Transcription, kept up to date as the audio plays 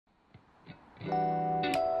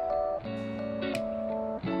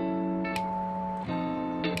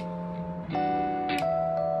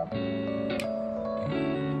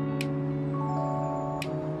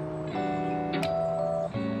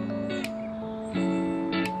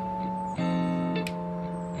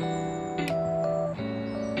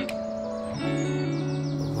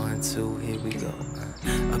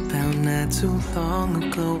too long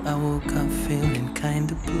ago, I woke up feeling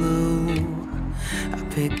kinda blue. I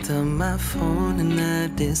picked up my phone and I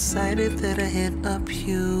decided that I hit up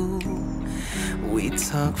you. We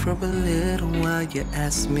talked for a little while, you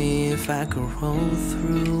asked me if I could roll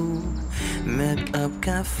through. Met up,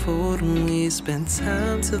 got food, and we spent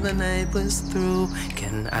time till the night was through.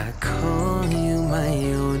 Can I call you my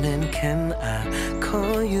own, and can I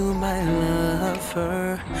call you my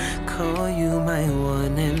lover? Call you my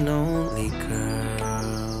one and only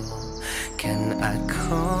girl. Can I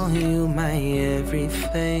call you my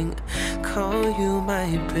everything? Call you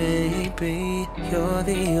my baby. You're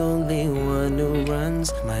the only one who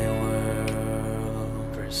runs my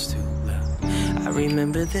world. Verse 2. I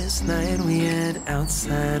remember this night we had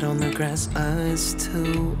outside on the grass, us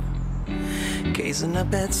two. Gazing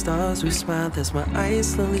up at stars, we smiled as my eyes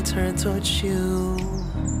slowly turned towards you.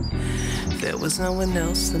 There was no one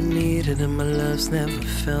else I needed, and my love's never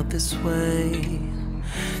felt this way.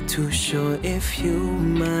 Too sure if you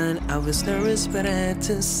mind, I was nervous but I had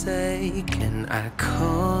to say, can I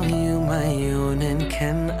call you my own, and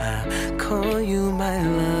can I call you my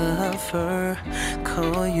lover?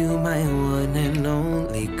 Call you my one and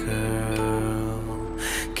only girl.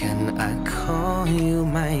 Can I call you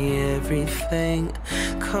my everything?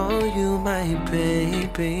 Call you my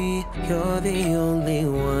baby. You're the only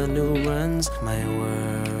one who runs my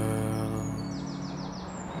world.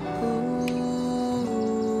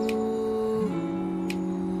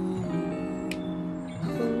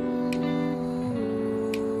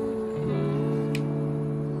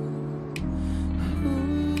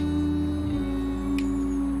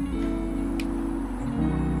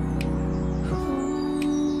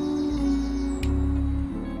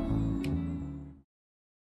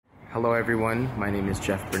 Hello everyone, my name is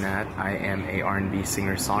Jeff Bernat. I am a R&B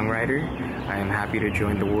singer-songwriter. I am happy to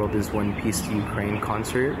join the Worldiz원 Peace to Ukraine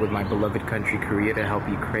concert with my beloved country Korea to help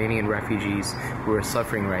Ukrainian refugees who are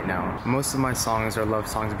suffering right now. Most of my songs are love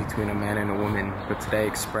songs between a man and a woman, but today I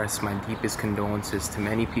express my deepest condolences to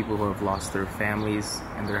many people who have lost their families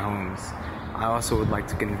and their homes. I also would like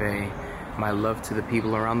to convey my love to the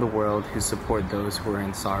people around the world who support those who are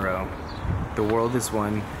in sorrow. The world is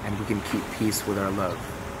one, and we can keep peace with our love.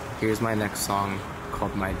 Here's my next song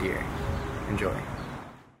called My Dear. Enjoy.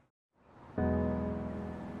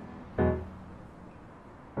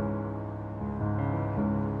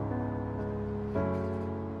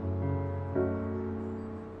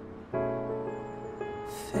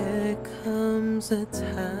 There comes a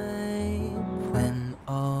time when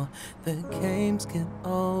all the games get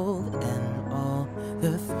old and all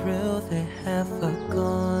the thrill they have are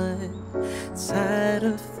gone. Tired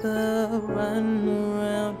of the run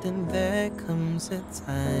around, and there comes a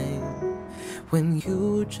time when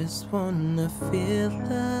you just wanna feel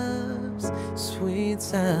love's sweet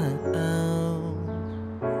sound.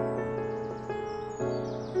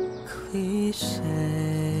 Cliche,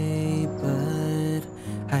 but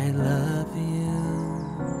I love you.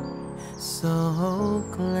 So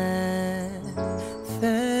glad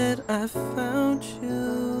that I found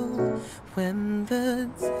you. When the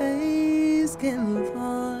days get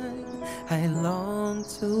long, I long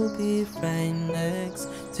to be right next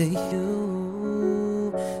to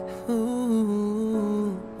you.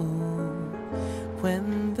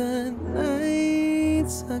 When the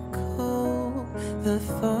nights are cold, the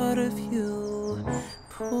thought of you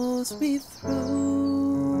pulls me through.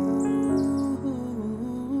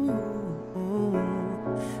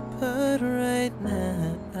 But right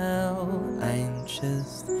now, I'm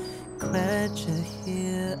just glad you're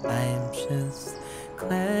here. I'm just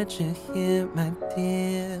glad you're here, my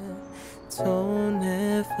dear. Don't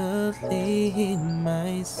ever leave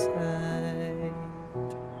my side.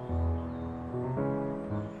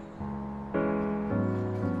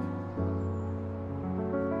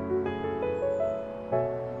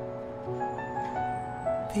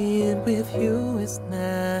 Being with you is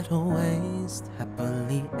not a waste.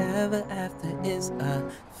 Happily ever after is a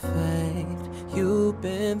fate. You've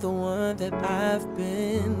been the one that I've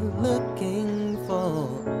been looking for.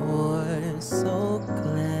 So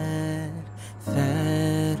glad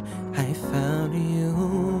that I found you.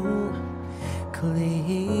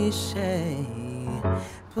 Cliche,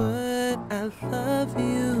 but I love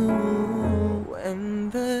you. When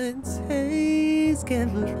the days get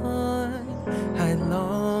long, I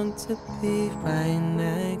long to be right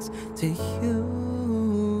next to you.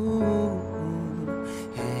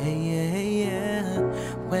 Yeah, yeah, yeah.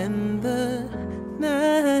 When the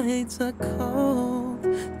nights are cold,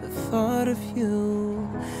 the thought of you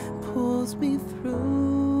pulls me through.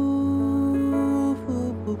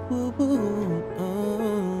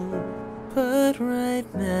 But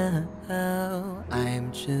right now.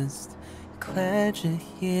 I'm just glad you're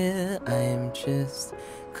here. I'm just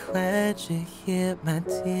glad you're here, my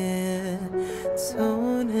dear.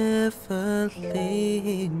 Don't ever leave